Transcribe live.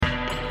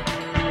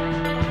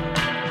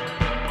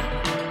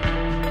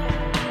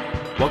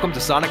Welcome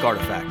to Sonic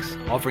Artifacts,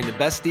 offering the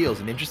best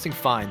deals and interesting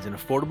finds in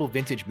affordable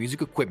vintage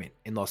music equipment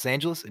in Los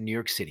Angeles and New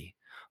York City.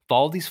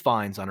 Follow these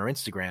finds on our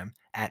Instagram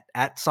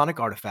at Sonic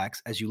Artifacts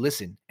as you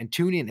listen, and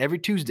tune in every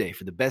Tuesday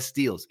for the best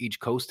deals each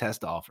coast has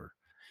to offer.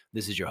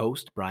 This is your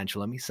host, Brian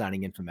Chalemi,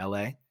 signing in from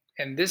LA.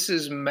 And this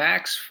is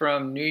Max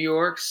from New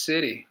York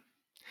City.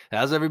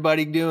 How's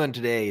everybody doing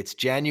today? It's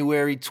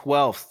January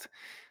 12th.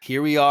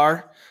 Here we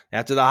are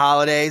after the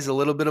holidays, a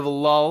little bit of a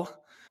lull.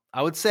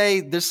 I would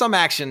say there's some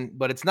action,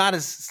 but it's not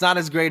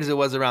as great as it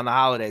was around the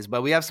holidays,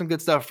 but we have some good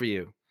stuff for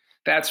you.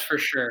 That's for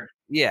sure.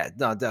 Yeah,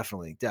 no,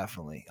 definitely.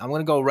 I'm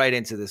going to go right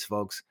into this,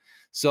 folks.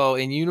 So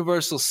in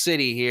Universal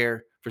City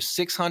here for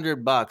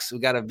 $600, we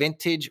got a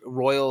vintage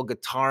Royal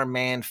Guitar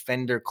Man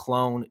Fender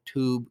clone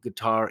tube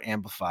guitar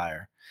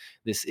amplifier.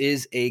 This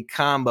is a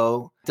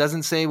combo. It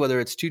doesn't say whether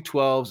it's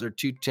 212s or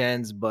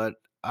 210s, but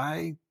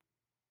I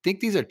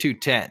think these are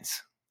 210s,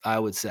 I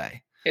would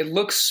say. It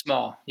looks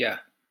small, yeah.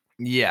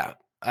 Yeah,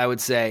 I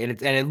would say.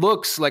 And it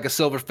looks like a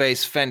silver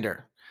face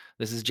Fender.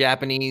 This is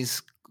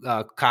Japanese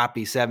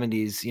copy,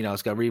 70s. You know,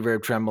 it's got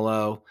reverb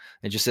tremolo.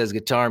 It just says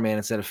Guitar Man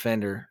instead of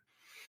Fender.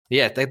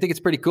 Yeah, I think it's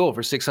pretty cool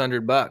for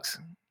 $600.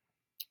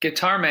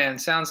 Guitar Man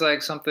sounds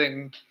like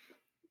something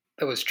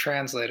that was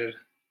translated.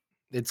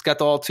 It's got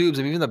all tubes.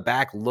 I mean, even the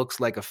back looks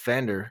like a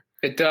Fender.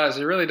 It does.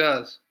 It really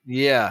does.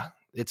 Yeah,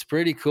 it's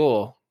pretty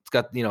cool. It's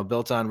got,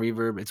 built-on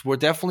reverb. We're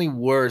definitely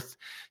worth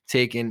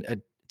taking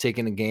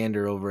a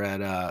gander over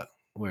at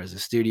where is it?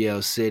 Studio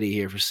City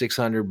here for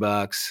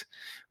 $600.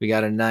 We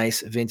got a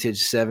nice vintage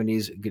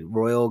 70s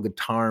Royal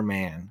Guitar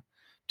Man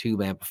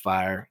tube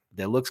amplifier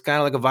that looks kind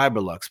of like a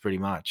Vibrolux pretty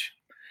much.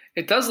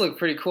 It does look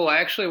pretty cool.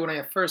 Actually, when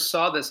I first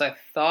saw this, I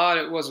thought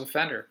it was a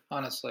Fender,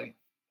 honestly.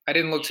 I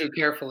didn't look too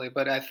carefully,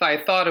 but I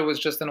thought it was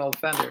just an old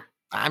Fender.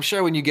 I'm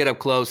sure when you get up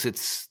close,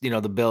 it's, the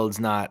build's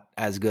not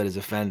as good as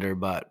a Fender,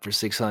 but for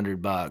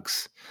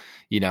 $600,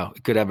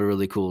 it could have a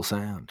really cool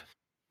sound.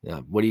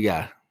 Yeah. What do you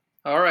got?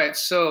 All right,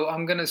 so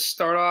I'm going to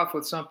start off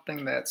with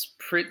something that's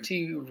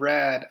pretty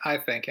rad, I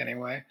think,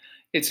 anyway.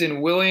 It's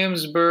in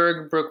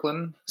Williamsburg,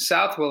 Brooklyn,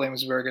 South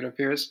Williamsburg, it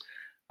appears.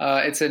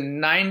 It's a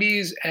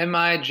 90s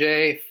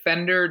MIJ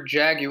Fender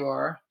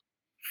Jaguar,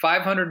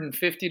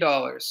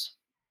 $550.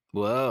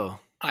 Whoa.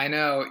 I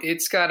know.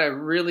 It's got a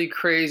really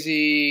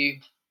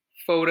crazy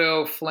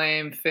photo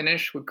flame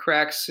finish with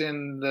cracks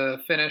in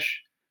the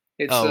finish.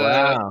 It's,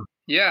 wow.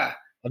 Yeah.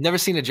 I've never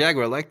seen a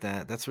Jaguar like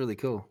that. That's really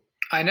cool.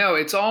 I know.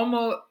 It's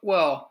almost,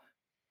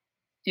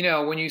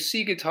 when you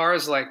see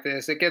guitars like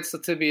this, it gets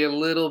to be a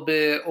little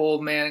bit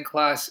old man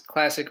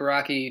classic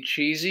rocky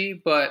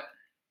cheesy, but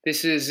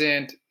this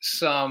isn't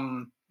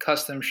some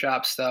custom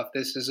shop stuff.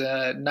 This is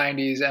a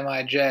 90s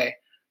MIJ.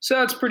 So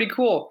that's pretty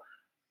cool.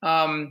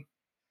 The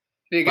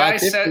guy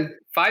said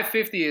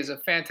 $550 is a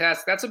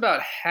fantastic. That's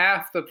about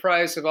half the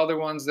price of other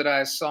ones that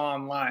I saw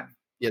online.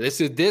 Yeah,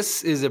 this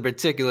is a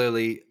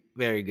particularly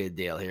very good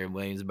deal here in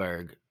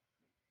Williamsburg.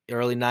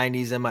 Early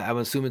 90s, I'm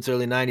assuming it's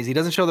early 90s. He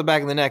doesn't show the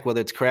back of the neck,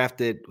 whether it's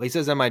crafted. Well, he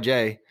says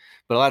MIJ,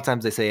 but a lot of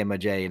times they say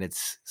MIJ and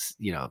it's,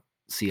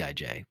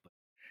 CIJ.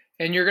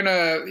 And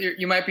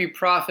you might be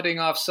profiting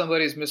off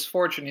somebody's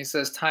misfortune. He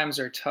says times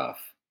are tough.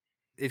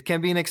 It can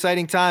be an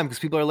exciting time because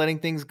people are letting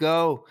things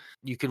go.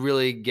 You could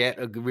really get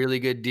a really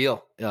good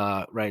deal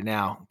right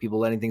now. People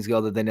letting things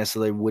go that they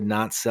necessarily would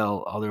not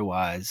sell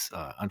otherwise,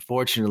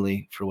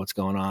 unfortunately, for what's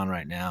going on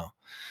right now.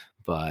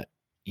 But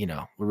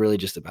we're really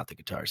just about the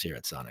guitars here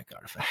at Sonic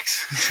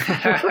Artifacts.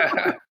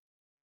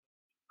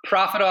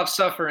 Profit off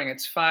suffering.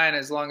 It's fine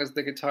as long as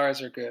the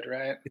guitars are good,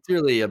 right? It's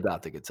really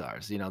about the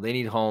guitars. They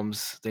need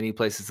homes. They need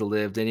places to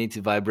live. They need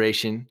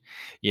vibration,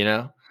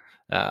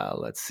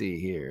 Let's see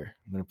here.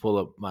 I'm going to pull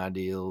up my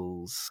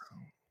deals.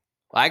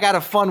 I got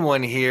a fun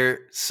one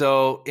here.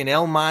 So in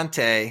El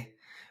Monte,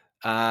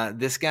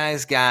 this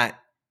guy's got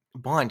a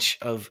bunch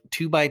of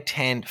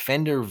 2x10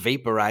 Fender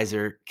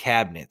vaporizer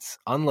cabinets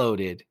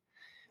unloaded.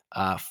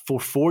 For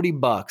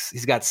 $40.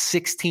 He's got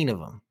 16 of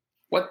them.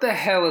 What the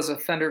hell is a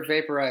Fender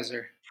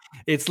vaporizer?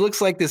 It looks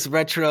like this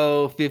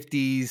retro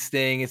 50s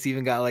thing. It's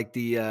even got like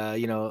the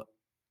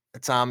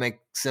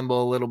atomic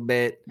symbol a little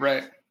bit.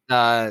 Right.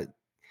 But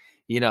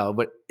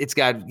he's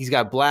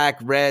got black,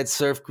 red,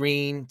 surf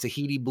green,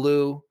 Tahiti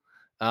blue.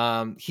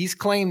 He's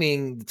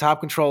claiming the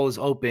top control is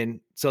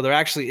open. So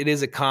it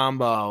is a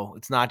combo.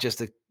 It's not just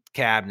a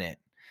cabinet.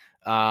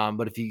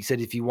 But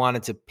if you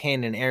wanted to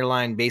pin an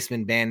Airline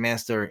Bassman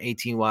Bandmaster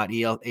 18-watt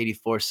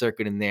EL84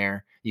 circuit in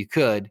there, you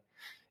could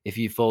if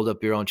you fold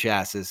up your own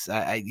chassis.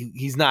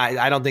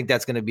 I don't think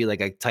that's going to be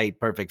like a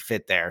tight, perfect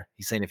fit there.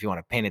 He's saying if you want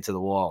to pin it to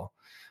the wall.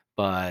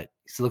 But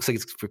it looks like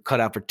it's cut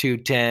out for 2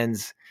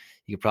 10s.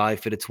 You could probably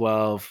fit a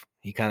 12.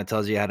 He kind of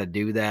tells you how to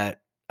do that.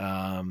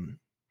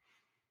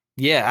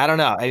 Yeah, I don't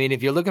know. I mean,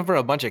 if you're looking for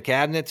a bunch of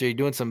cabinets or you're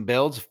doing some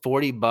builds,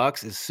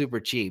 $40 is super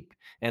cheap.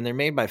 And they're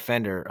made by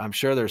Fender. I'm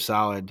sure they're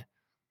solid.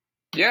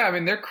 Yeah, I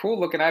mean, they're cool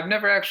looking. I've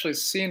never actually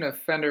seen a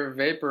Fender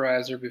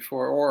vaporizer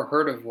before or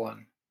heard of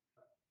one.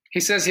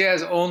 He says he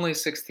has only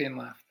 16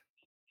 left.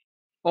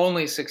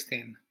 Only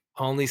 16.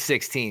 Only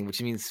 16,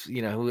 which means,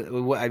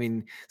 I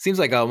mean, seems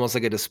like almost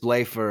like a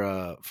display for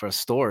a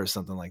store or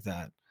something like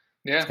that.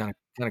 It's Yeah. kind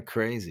of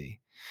crazy.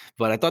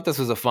 But I thought this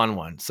was a fun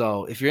one.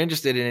 So if you're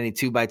interested in any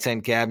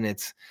 2x10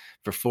 cabinets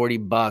for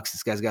 $40,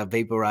 this guy's got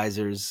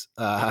vaporizers.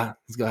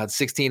 He's got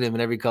 16 of them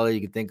in every color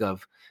you can think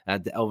of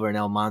over in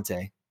El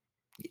Monte.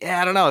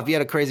 Yeah, I don't know. If you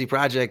had a crazy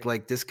project,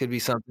 like this could be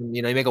something,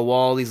 you make a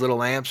wall, these little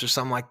lamps or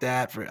something like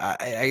that.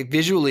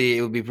 Visually,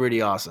 it would be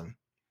pretty awesome.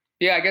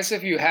 Yeah, I guess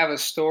if you have a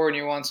store and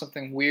you want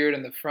something weird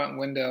in the front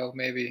window,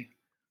 maybe.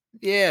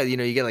 Yeah,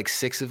 you get like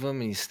 6 of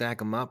them and you stack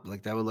them up.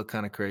 Like that would look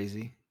kind of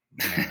crazy.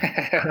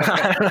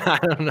 I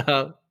don't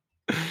know.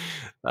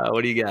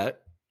 What do you got?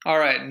 All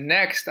right,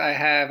 next I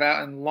have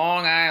out in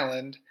Long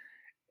Island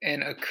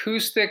an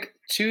acoustic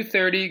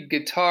 230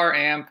 guitar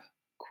amp,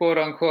 quote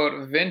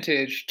unquote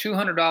vintage,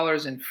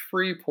 $200 in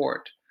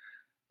Freeport.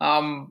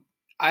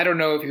 I don't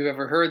know if you've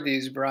ever heard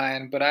these,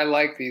 Brian, but I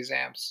like these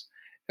amps.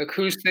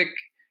 Acoustic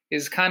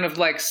is kind of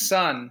like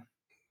Sun.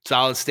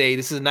 Solid state.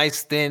 This is a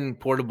nice, thin,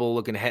 portable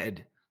looking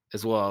head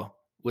as well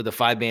with a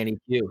 5-band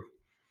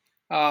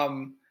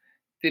EQ.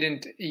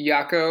 Didn't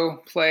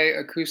Jaco play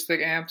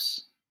acoustic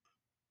amps?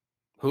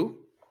 Who?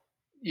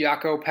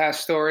 Jaco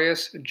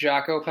Pastorius.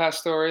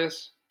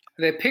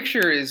 The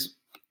picture is,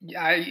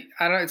 I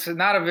don't. It's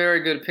not a very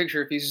good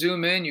picture. If you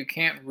zoom in, you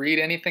can't read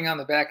anything on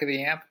the back of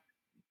the amp.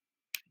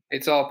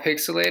 It's all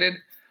pixelated,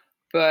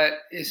 but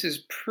this is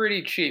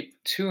pretty cheap.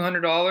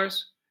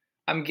 $200.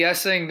 I'm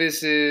guessing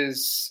this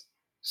is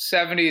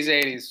 70s,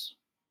 80s.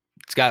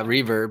 It's got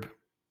reverb.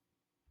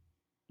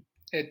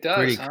 It does.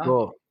 Pretty huh?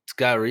 cool. It's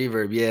got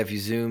reverb. Yeah, if you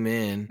zoom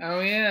in. Oh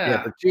yeah.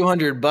 Yeah, for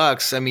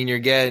 $200, I mean, you're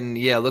getting,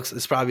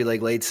 it's probably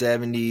like late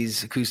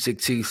 70s acoustic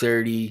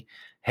 230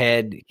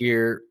 head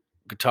here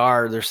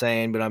guitar. They're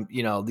saying, but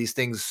these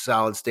things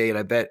solid state.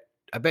 I bet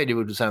it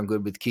would sound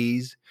good with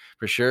keys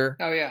for sure.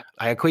 Oh yeah.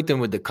 I equate them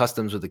with the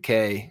customs with the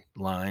K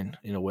line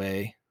in a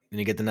way. And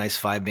you get the nice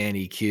 5-band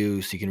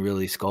EQ, so you can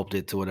really sculpt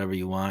it to whatever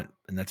you want.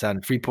 And that's out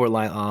in Freeport,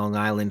 Long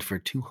Island for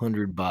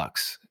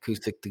 $200.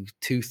 Acoustic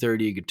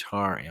 230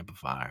 guitar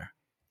amplifier.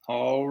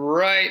 All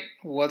right.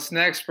 What's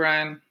next,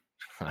 Brian?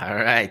 All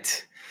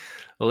right.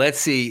 Well, let's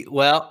see.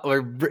 Well,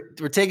 we're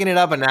taking it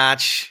up a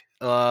notch,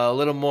 a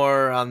little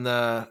more on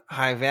the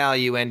high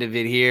value end of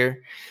it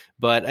here.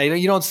 But I know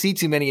you don't see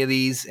too many of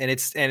these, and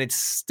it's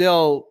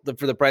still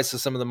for the price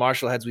of some of the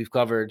Marshall heads we've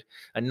covered.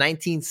 A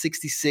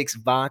 1966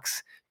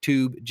 Vox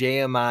Tube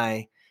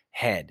JMI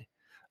head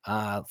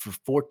for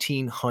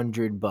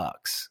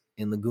 $1,400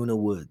 in Laguna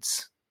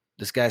Woods.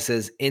 This guy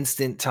says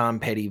instant Tom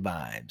Petty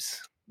vibes.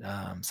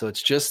 So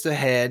it's just a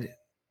head,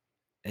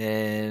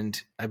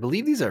 and I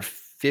believe these are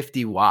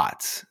 50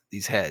 watts.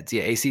 These heads,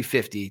 yeah, AC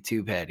 50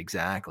 tube head,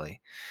 exactly.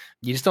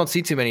 You just don't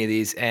see too many of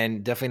these,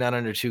 and definitely not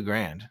under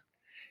 $2,000.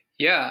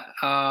 Yeah,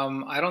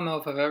 I don't know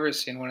if I've ever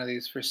seen one of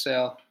these for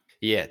sale.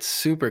 Yeah, it's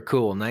super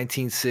cool.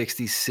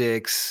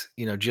 1966,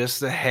 just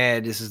the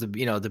head. This is the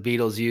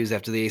Beatles used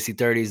after the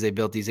AC-30s. They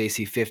built these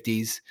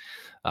AC-50s,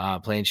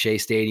 playing Shea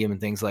Stadium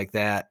and things like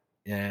that.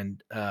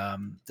 And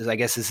I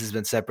guess this has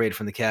been separated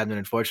from the cabinet,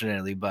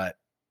 unfortunately. But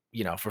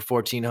for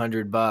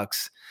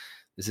 $1,400,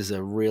 this is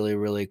a really,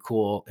 really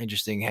cool,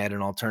 interesting head,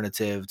 an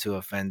alternative to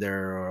a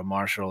Fender or a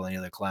Marshall, any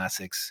other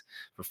classics.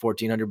 For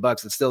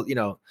 $1,400, it's still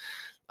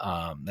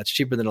that's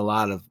cheaper than a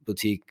lot of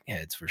boutique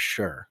heads for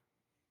sure.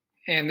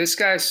 And this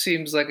guy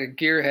seems like a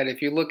gearhead.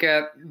 If you look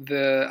at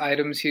the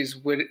items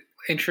he's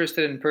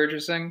interested in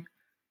purchasing,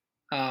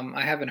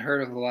 I haven't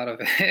heard of a lot of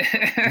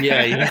it.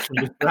 Yeah,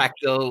 the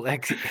Fractal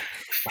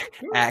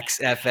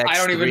XFX. I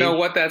don't even know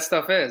what that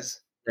stuff is.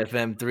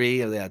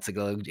 FM3. Oh, yeah, it's like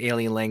an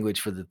alien language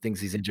for the things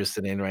he's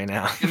interested in right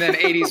now. And then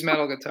 80s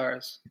metal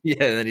guitars.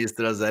 Yeah, and then he just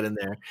throws that in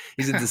there.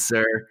 He's into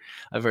Sir.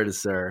 I've heard of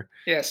Sir.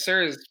 Yeah,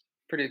 Sir is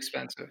pretty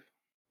expensive.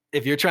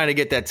 If you're trying to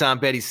get that Tom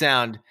Petty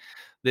sound,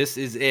 this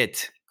is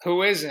it.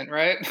 Who isn't,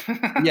 right?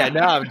 Yeah,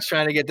 no, I'm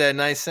trying to get that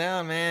nice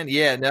sound, man.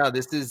 Yeah, no,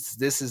 this is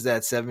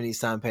that 70s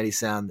Tom Petty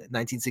sound.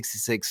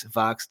 1966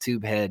 Vox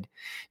tube head,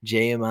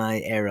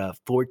 JMI era,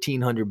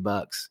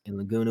 $1,400 in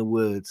Laguna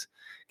Woods,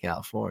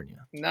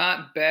 California.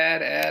 Not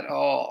bad at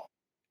all.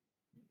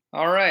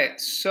 All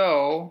right,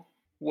 so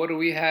what do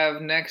we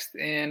have next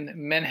in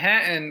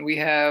Manhattan? We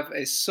have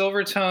a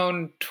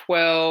Silvertone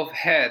 12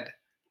 head,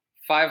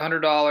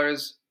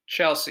 $500,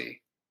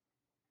 Chelsea.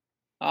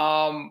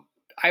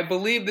 I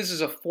believe this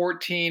is a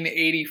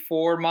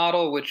 1484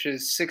 model, which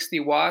is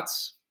 60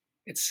 watts.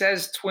 It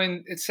says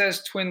twin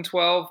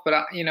 12, but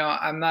I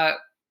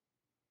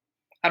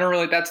don't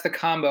really, that's the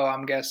combo,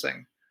 I'm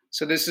guessing.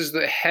 So this is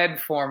the head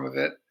form of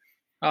it.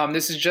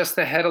 This is just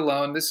the head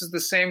alone. This is the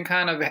same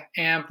kind of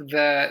amp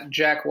that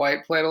Jack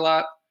White played a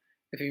lot,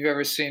 if you've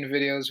ever seen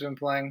videos of him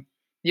playing.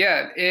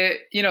 Yeah,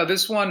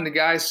 this one, the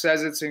guy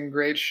says it's in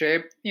great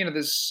shape.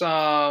 There's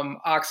some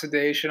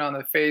oxidation on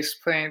the face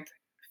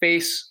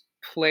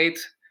plate,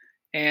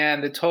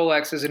 and the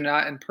Tolex is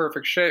not in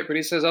perfect shape, but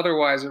he says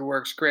otherwise it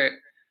works great.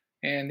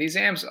 And these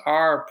amps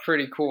are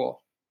pretty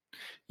cool.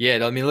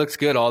 Yeah, I mean, it looks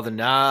good. All the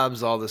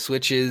knobs, all the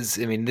switches.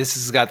 I mean, this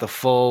has got the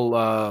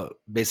full,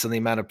 based on the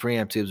amount of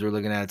preamp tubes we're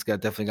looking at. It's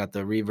got definitely got the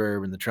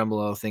reverb and the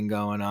tremolo thing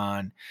going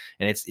on,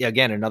 and it's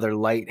again another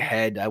light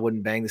head. I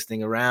wouldn't bang this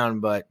thing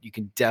around, but you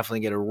can definitely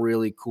get a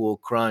really cool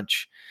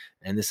crunch.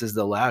 And this is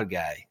the loud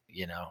guy,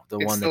 the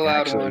It's one the that can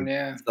loud actually. one,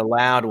 yeah. It's the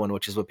loud one,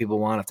 which is what people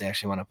want if they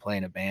actually want to play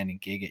in a band and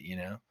gig it.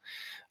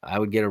 I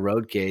would get a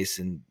road case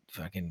and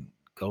fucking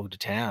go to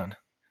town.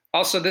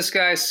 Also, this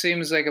guy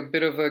seems like a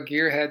bit of a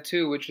gearhead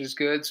too, which is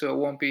good, so it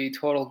won't be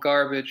total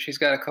garbage. He's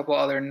got a couple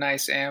other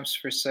nice amps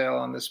for sale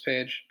on this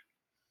page.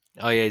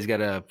 Oh yeah, he's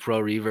got a Pro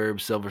Reverb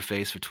Silver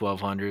Face for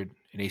 1,200,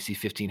 an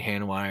AC-15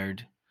 hand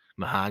wired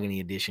Mahogany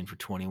Edition for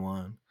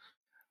 21.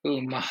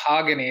 Ooh,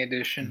 mahogany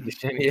edition.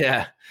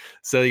 Yeah.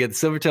 So you got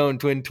the Silvertone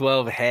Twin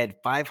 12 head,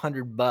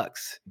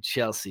 $500,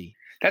 Chelsea.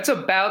 That's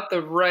about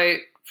the right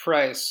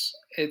price.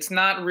 It's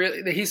not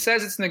really. He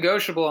says it's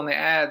negotiable on the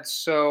ads,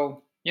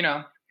 so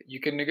you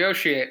can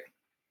negotiate.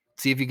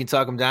 See if you can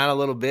talk him down a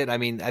little bit. I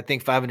mean, I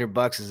think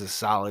 $500 is a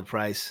solid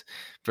price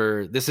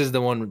for this. Is the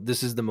one.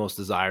 This is the most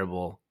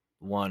desirable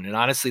one. And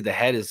honestly, the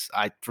head is.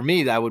 For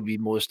me, I would be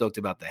more stoked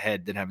about the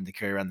head than having to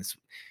carry around this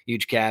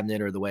huge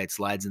cabinet or the way it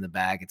slides in the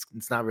back.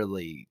 It's not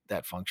really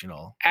that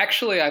functional.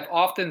 Actually, I've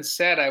often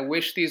said I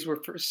wish these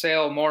were for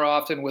sale more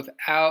often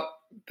without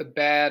the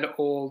bad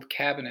old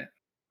cabinet.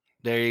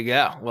 There you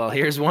go. Well,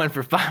 here's one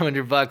for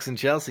 $500 in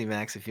Chelsea,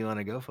 Max, if you want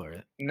to go for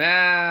it.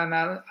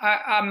 Nah,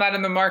 I'm not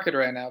in the market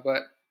right now,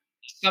 but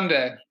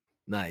someday.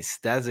 Nice.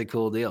 That's a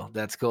cool deal.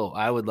 That's cool.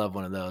 I would love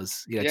one of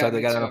those. Yeah, Talk they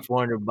me got it on too.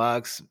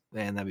 $400.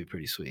 Man, that'd be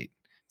pretty sweet.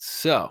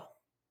 So,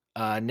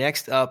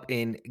 next up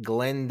in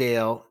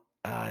Glendale,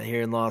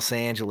 here in Los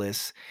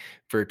Angeles,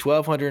 for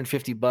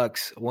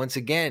 $1,250. Once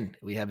again,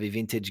 we have a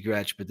vintage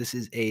Gretsch, but this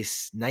is a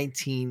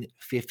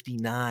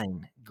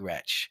 1959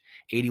 Gretsch,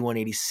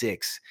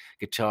 8186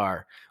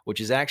 guitar,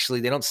 which is actually,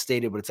 they don't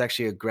state it, but it's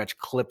actually a Gretsch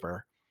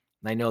Clipper.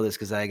 And I know this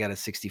because I got a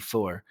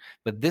 64.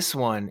 But this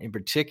one in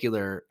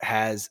particular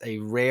has a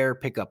rare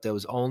pickup that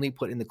was only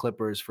put in the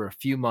Clippers for a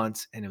few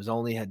months, and it was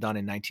only had done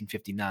in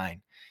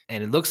 1959.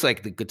 And it looks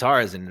like the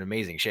guitar is in an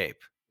amazing shape.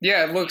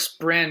 Yeah, it looks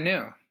brand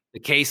new. The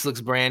case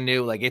looks brand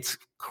new. Like, it's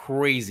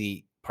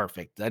crazy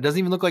perfect. That doesn't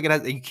even look like it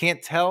has, you can't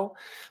tell,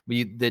 but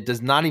that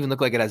does not even look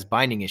like it has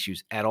binding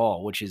issues at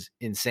all, which is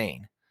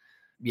insane.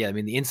 Yeah, I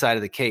mean, the inside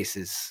of the case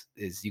is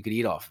you could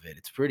eat off of it.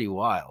 It's pretty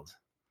wild.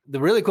 The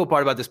really cool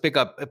part about this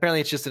pickup,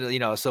 apparently it's just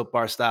a soap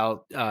bar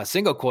style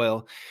single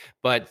coil,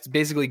 but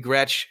basically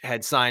Gretsch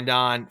had signed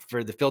on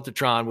for the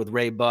Filtertron with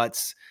Ray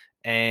Butts,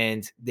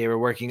 and they were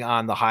working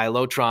on the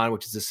Hi-Lotron,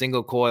 which is a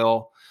single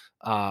coil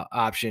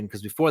option,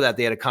 because before that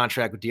they had a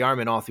contract with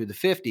DeArmond all through the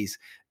 50s,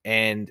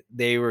 and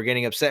they were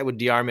getting upset with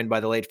DeArmond by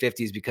the late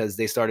 50s because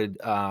they started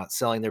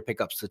selling their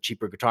pickups to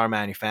cheaper guitar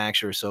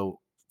manufacturers, so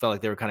felt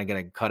like they were kind of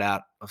getting cut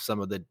out of some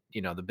of the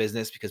the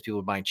business because people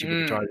were buying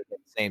cheaper guitars that had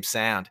the same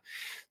sound.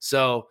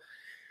 So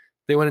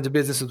they went into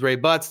business with Ray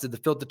Butts, did the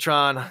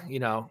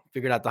Filtertron,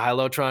 figured out the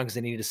Hi-Lotron because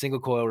they needed a single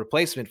coil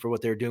replacement for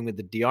what they were doing with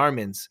the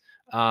DeArmonds.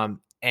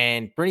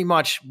 And pretty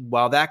much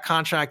while that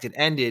contract had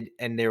ended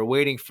and they were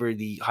waiting for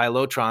the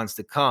Hi-Lotrons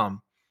to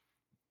come,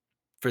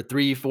 for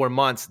 3-4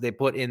 months, they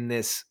put in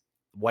this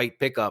white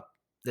pickup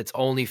that's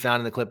only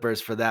found in the Clippers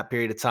for that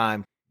period of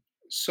time.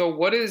 So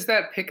what is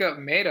that pickup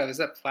made of? Is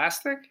that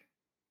plastic?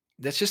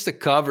 That's just a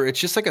cover. It's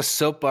just like a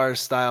soap bar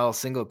style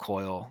single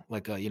coil,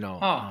 like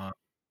a,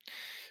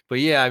 but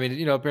yeah, I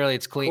mean, apparently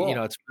it's clean,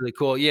 Cool. It's really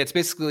cool. Yeah, it's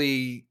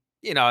basically,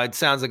 it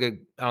sounds like I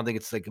don't think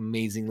it's like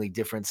amazingly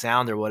different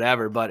sound or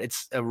whatever, but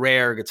it's a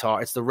rare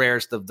guitar. It's the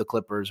rarest of the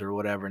Clippers or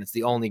whatever. And it's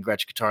the only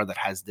Gretsch guitar that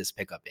has this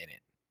pickup in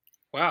it.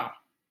 Wow.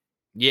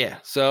 Yeah.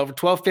 So for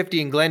 $1,250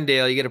 in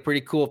Glendale, you get a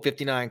pretty cool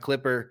 59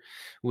 Clipper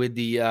with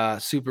the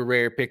super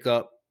rare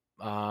pickup.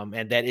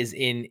 And that is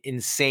in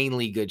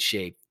insanely good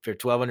shape. For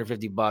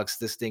 $1,250,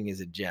 this thing is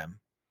a gem.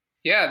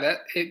 Yeah,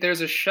 there's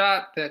a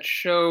shot that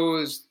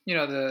shows,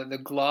 the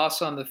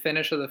gloss on the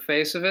finish of the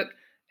face of it,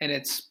 and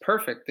it's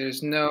perfect.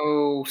 There's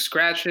no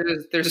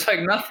scratches. There's like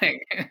nothing.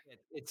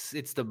 It's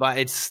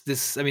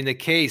this. I mean, the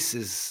case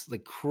is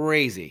like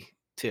crazy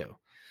too.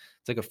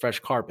 It's like a fresh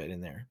carpet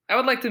in there. I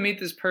would like to meet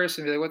this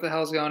person. Be like, what the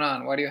hell's going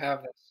on? Why do you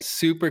have this?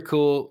 Super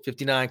cool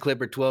 59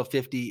 Clipper,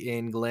 $1,250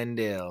 in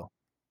Glendale.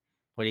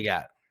 What do you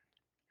got?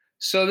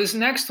 So this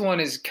next one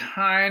is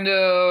kind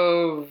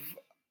of,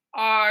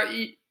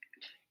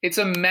 it's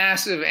a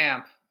massive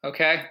amp.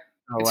 Okay.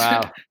 Oh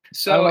wow!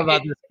 So I don't know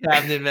about this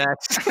cabinet,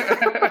 Max.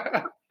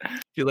 I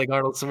feel like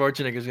Arnold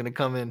Schwarzenegger is going to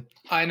come in.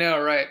 I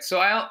know, right?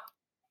 So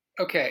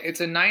okay,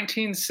 it's a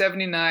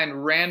 1979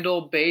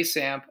 Randall bass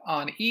amp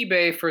on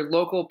eBay for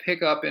local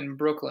pickup in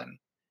Brooklyn.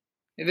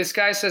 This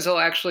guy says he'll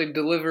actually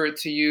deliver it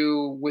to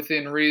you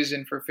within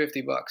reason for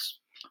 $50.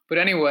 But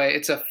anyway,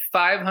 it's a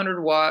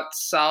 500 watt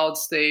solid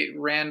state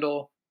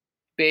Randall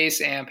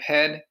bass amp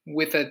head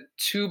with a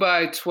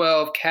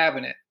 2x12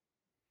 cabinet.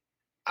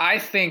 I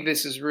think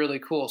this is really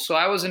cool. So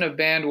I was in a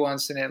band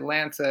once in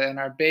Atlanta, and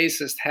our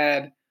bassist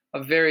had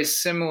a very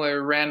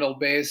similar Randall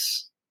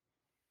bass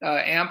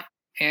amp,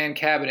 and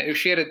cabinet. If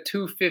she had a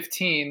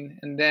 215,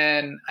 and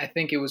then I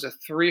think it was a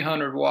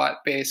 300-watt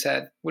bass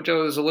head, which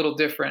was a little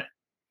different.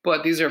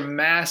 But these are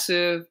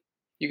massive.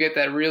 You get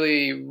that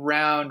really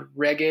round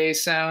reggae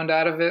sound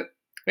out of it.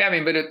 Yeah, I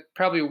mean, but it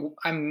probably,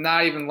 I'm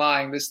not even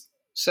lying. This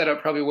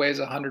setup probably weighs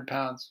 100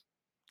 pounds.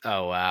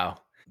 Oh, wow.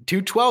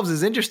 212s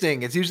is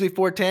interesting. It's usually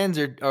 410s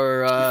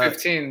or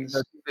 15s.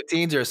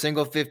 15s or a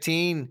single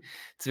 15.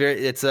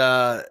 It's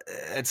a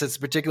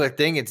particular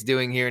thing it's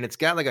doing here, and it's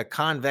got like a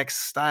convex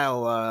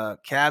style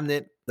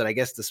cabinet that I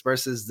guess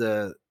disperses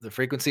the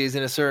frequencies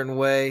in a certain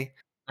way.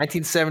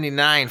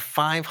 1979,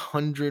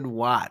 500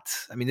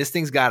 watts. I mean, this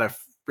thing's got a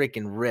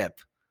freaking rip.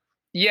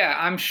 Yeah,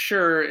 I'm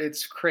sure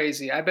it's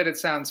crazy. I bet it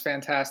sounds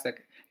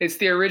fantastic. It's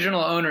the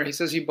original owner. He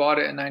says he bought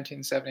it in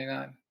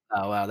 1979.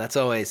 Oh wow, that's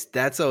always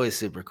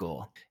super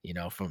cool. You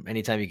know, from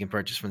anytime you can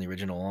purchase from the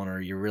original owner,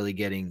 you're really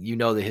getting,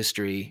 the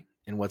history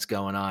and what's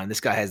going on. This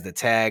guy has the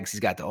tags, he's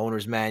got the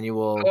owner's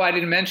manual. Oh, I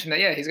didn't mention that.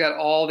 Yeah, he's got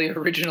all the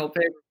original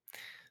paper.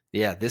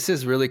 Yeah, this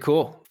is really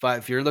cool.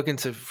 If you're looking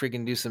to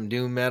freaking do some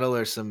doom metal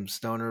or some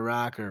stoner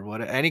rock or what,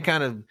 any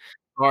kind of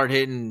hard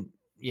hitting,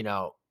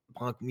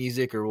 punk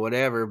music or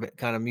whatever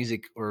kind of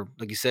music, or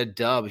like you said,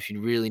 dub, if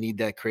you really need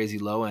that crazy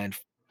low end.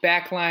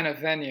 Backline of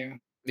venue.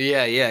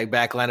 Yeah,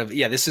 backline of,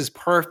 this is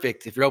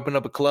perfect. If you're opening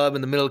up a club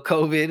in the middle of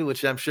COVID,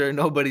 which I'm sure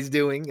nobody's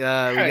doing, we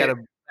got a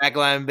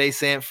backline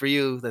bass amp for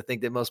you. I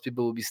think that most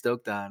people will be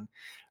stoked on.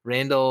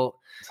 Randall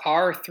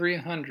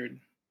R300.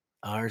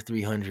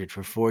 R300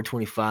 for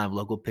 $425,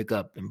 local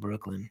pickup in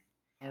Brooklyn.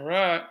 All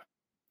right.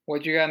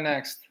 What you got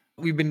next?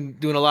 We've been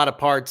doing a lot of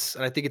parts,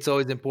 and I think it's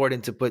always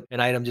important to put an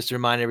item just to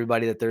remind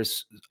everybody that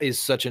is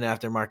such an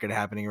aftermarket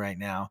happening right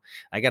now.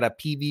 I got a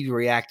PV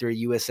Reactor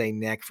USA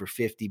neck for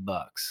 $50.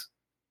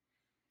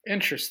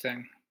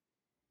 Interesting.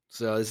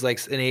 So it's like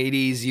an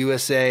 80s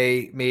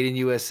USA, made in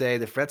USA.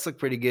 The frets look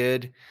pretty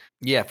good.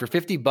 Yeah, for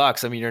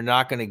 $50, I mean, you're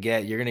going to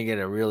get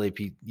a really,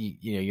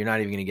 you're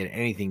not even going to get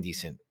anything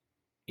decent,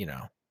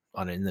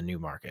 in the new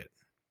market.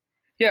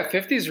 Yeah,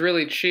 50 is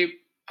really cheap.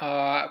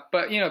 But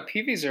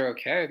PVs are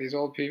okay. These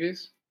old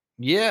PVs.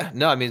 Yeah,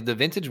 no, I mean the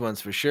vintage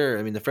ones for sure.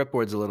 I mean the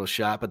fretboard's a little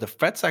shot, but the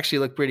frets actually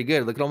look pretty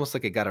good. It looked almost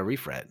like it got a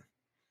refret.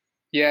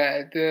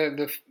 Yeah,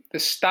 the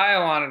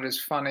style on it is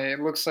funny.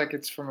 It looks like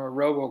it's from a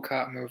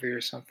RoboCop movie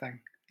or something.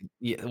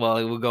 Yeah, well,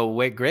 it would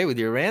go great with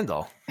your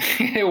Randall.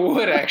 It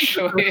would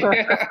actually.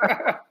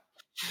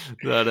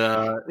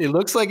 But it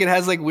looks like it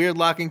has like weird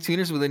locking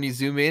tuners, but then you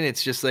zoom in,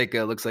 it's just like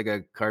looks like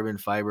a carbon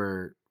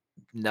fiber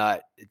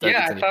nut.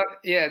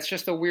 It's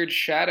just a weird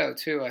shadow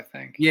too, I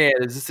think. Yeah,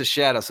 there's just a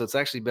shadow, so it's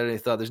actually better than I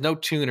thought. There's no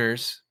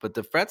tuners, but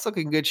the frets look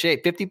in good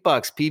shape. $50,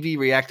 PV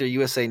Reactor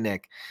USA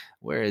Nick.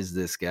 Where is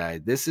this guy?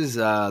 This is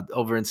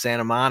over in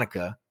Santa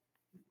Monica.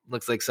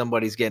 Looks like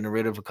somebody's getting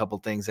rid of a couple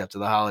things after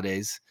the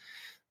holidays.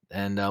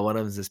 And one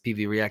of them is this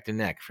PV Reactor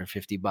neck for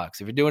 $50.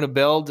 If you're doing a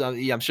build,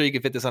 I'm sure you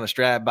can fit this on a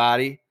Strat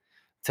body,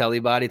 Telly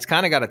body. It's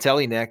kind of got a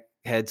Telly neck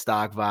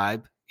headstock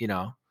vibe,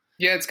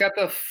 Yeah, it's got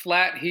the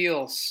flat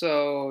heel,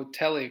 so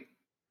Telly.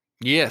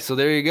 Yeah, so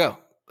there you go.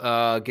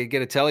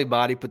 Get a Telly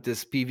body, put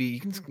this PV. You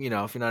can, if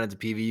you're not into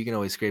PV, you can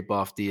always scrape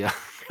off the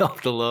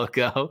off the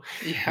logo.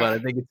 Yeah. But I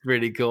think it's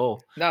pretty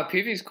cool. No,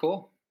 PV's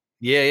cool.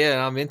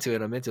 Yeah, I'm into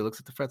it.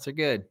 Looks like the frets are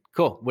good.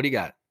 Cool. What do you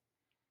got?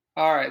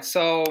 All right,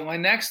 so my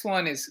next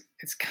one it's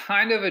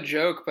kind of a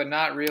joke, but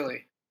not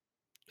really.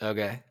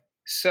 Okay.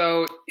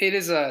 So it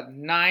is a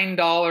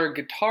 $9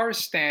 guitar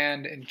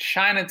stand in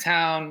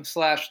Chinatown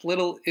 /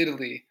 Little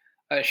Italy.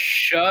 A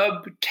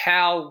Shub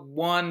Tal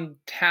 1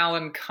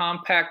 Talon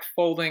compact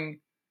folding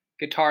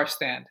guitar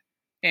stand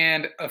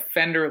and a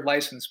Fender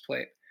license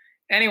plate.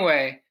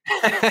 Anyway.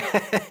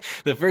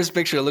 The first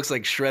picture looks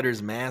like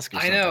Shredder's mask or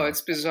something. I know,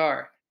 it's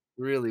bizarre.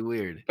 Really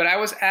weird. But I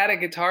was at a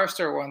guitar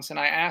store once and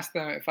I asked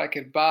them if I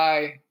could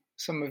buy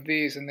some of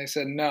these and they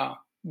said, no,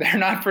 they're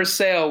not for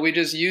sale. We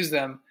just use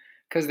them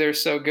because they're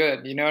so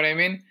good. You know what I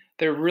mean?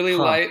 They're really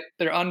light,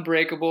 they're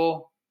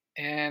unbreakable,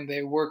 and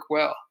they work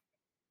well.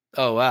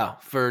 Oh, wow.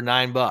 For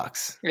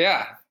 $9.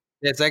 Yeah.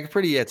 It's like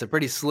it's a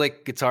pretty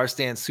slick guitar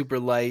stand, super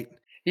light.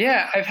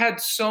 Yeah, I've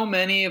had so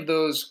many of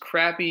those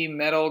crappy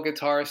metal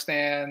guitar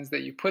stands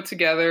that you put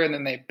together and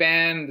then they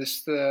bend,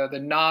 the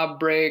knob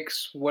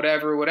breaks,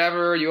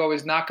 whatever. You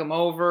always knock them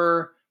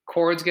over,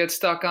 chords get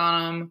stuck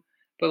on them.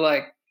 But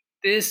like,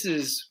 this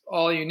is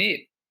all you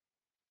need.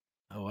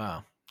 Oh,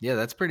 wow. Yeah,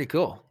 that's pretty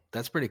cool.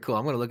 I'm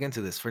going to look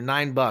into this. For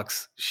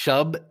 $9,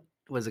 Shub,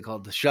 what's it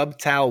called? The Shub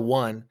Tal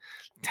 1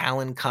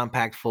 Talon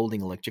compact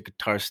folding electric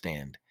guitar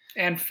stand.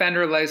 And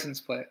Fender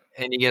license plate.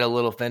 And you get a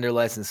little Fender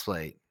license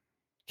plate.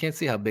 Can't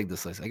see how big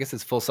this is. I guess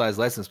it's full-size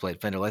license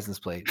plate, Fender license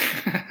plate.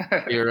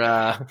 your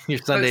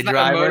Sunday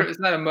driver. It's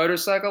not a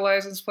motorcycle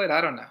license plate?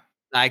 I don't know.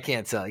 I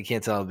can't tell. You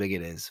can't tell how big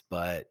it is,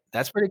 but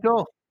that's pretty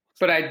cool.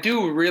 But I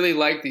do really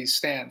like these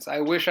stands.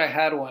 I wish I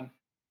had one.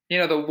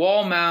 The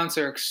wall mounts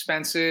are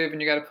expensive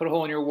and you got to put a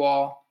hole in your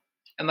wall.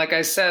 And like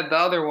I said, the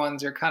other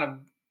ones are kind of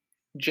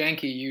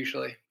janky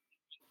usually.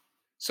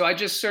 So I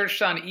just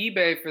searched on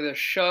eBay for the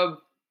Shub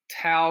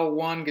Tal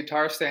 1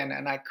 guitar stand,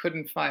 and I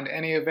couldn't find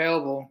any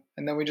available.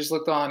 And then we just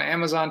looked on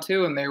Amazon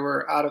too, and they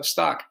were out of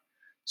stock.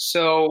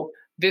 So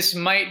this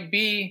might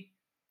be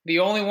the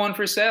only one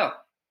for sale.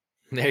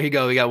 There you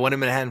go. We got one in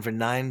Manhattan for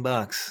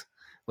 $9.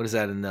 What is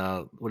that in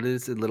what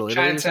is it? Little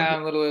Italy?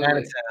 Chinatown, Little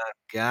Italy.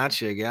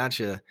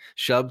 Gotcha.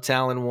 Shub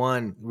Talon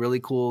 1. Really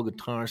cool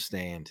guitar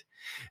stand.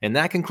 And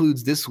that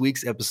concludes this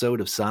week's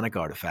episode of Sonic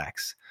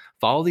Artifacts.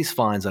 Follow these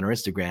finds on our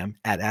Instagram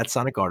at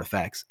Sonic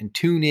Artifacts and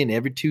tune in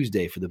every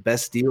Tuesday for the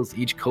best deals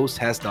each coast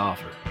has to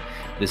offer.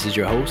 This is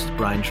your host,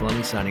 Brian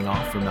Chalemi, signing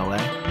off from LA.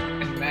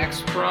 And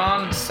Max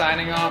Braun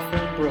signing off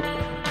from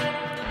Brooklyn.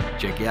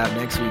 Check you out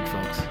next week,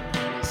 folks.